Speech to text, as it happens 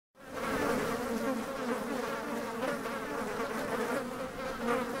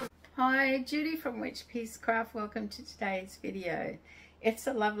Hi, Judy from Witchpeace Craft. Welcome to today's video. It's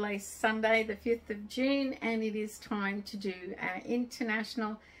a lovely Sunday, the 5th of June, and it is time to do our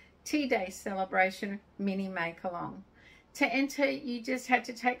International Tea Day celebration mini make-along. To enter, you just had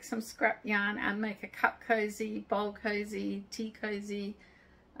to take some scrap yarn and make a cup cozy, bowl cozy, tea cozy,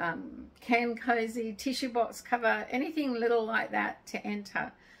 can cozy, tissue box cover, anything little like that to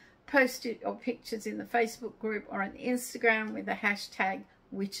enter. Post it or pictures in the Facebook group or on Instagram with the hashtag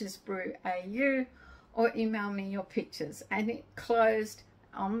WitchesBrewAU, or email me your pictures. And it closed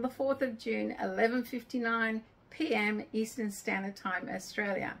on the 4th of June, 11:59 p.m. Eastern Standard Time,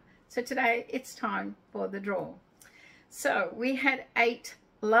 Australia. So today it's time for the draw. So we had 8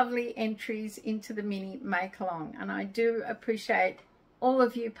 lovely entries into the mini make-along, and I do appreciate all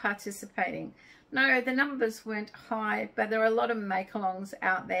of you participating. No, the numbers weren't high, but there are a lot of make-alongs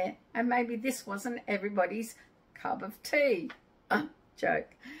out there, and maybe this wasn't everybody's cup of tea.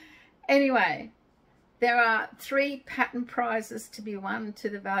 Joke. Anyway, there are 3 pattern prizes to be won to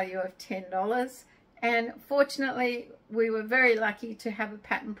the value of $10, and fortunately we were very lucky to have a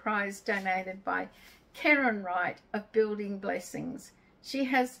pattern prize donated by Cairns of Building Blessings. She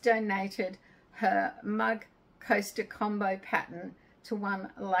has donated her mug coaster combo pattern to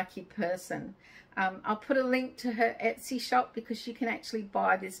one lucky person. I'll put a link to her Etsy shop because you can actually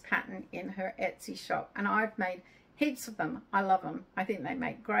buy this pattern in her Etsy shop, and I've made heaps of them. I love them. I think they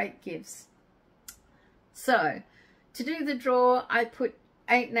make great gifts. So to do the draw, I put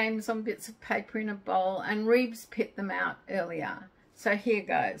 8 names on bits of paper in a bowl, and Reeves picked them out earlier. So here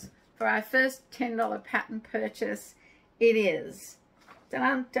goes. For our first $10 pattern purchase, it is,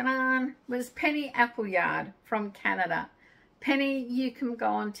 was Penny Appleyard from Canada. Penny, you can go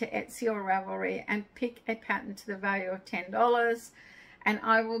on to Etsy or Ravelry and pick a pattern to the value of $10, and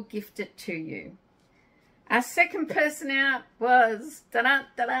I will gift it to you. Our second person out was, who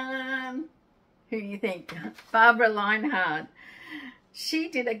do you think? Barbara Linehart. She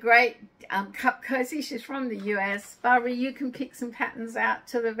did a great cup cozy. She's from the US. Barbara, you can pick some patterns out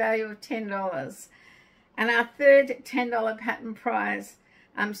to the value of $10. And our third $10 pattern prize,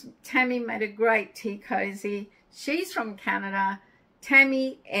 Tammy made a great tea cozy. She's from Canada.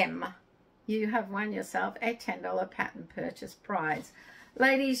 Tammy M. You have won yourself a $10 pattern purchase prize.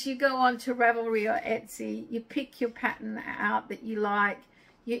 Ladies, you go on to Ravelry or Etsy, you pick your pattern out that you like,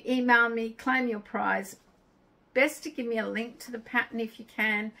 you email me, claim your prize. Best to give me a link to the pattern if you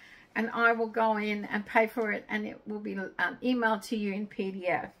can, and I will go in and pay for it, and it will be emailed to you in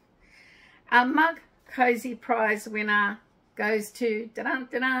PDF. Our mug cozy prize winner goes to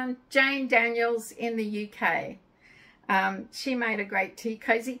Jane Daniels in the UK. She made a great tea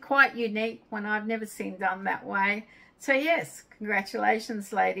cozy, quite unique, one I've never seen done that way. So yes,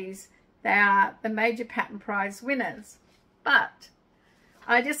 congratulations ladies, they are the major pattern prize winners. But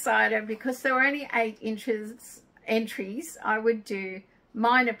I decided, because there were only 8 entries, I would do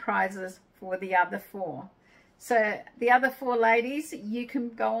minor prizes for the other 4. So the other 4 ladies, you can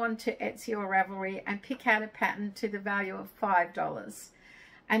go on to Etsy or Ravelry and pick out a pattern to the value of $5,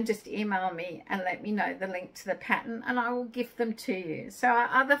 and just email me and let me know the link to the pattern, and I will gift them to you. So our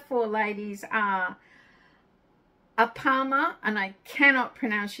other 4 ladies are Apama, and I cannot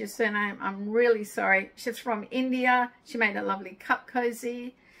pronounce your surname, I'm really sorry. She's from India. She made a lovely cup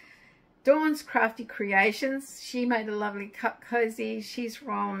cozy. Dawn's Crafty Creations, she made a lovely cup cozy. She's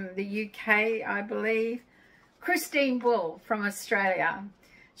from the UK, I believe. Christine Bull from Australia.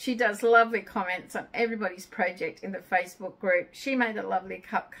 She does lovely comments on everybody's project in the Facebook group. She made a lovely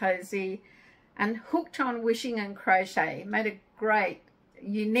cup cozy. And Hooked on Wishing and Crochet made a great,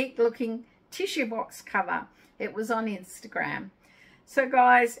 unique looking tissue box cover. It was on Instagram. So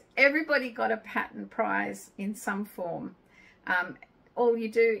guys, everybody got a pattern prize in some form. All you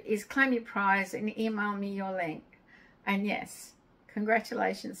do is claim your prize and email me your link. And yes,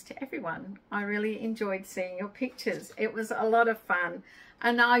 congratulations to everyone. I really enjoyed seeing your pictures. It was a lot of fun.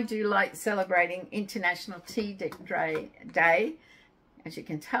 And I do like celebrating International Tea Day. As you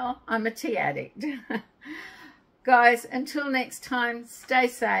can tell, I'm a tea addict. Guys, until next time, stay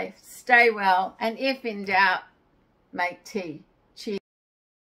safe, stay well, and if in doubt, make tea.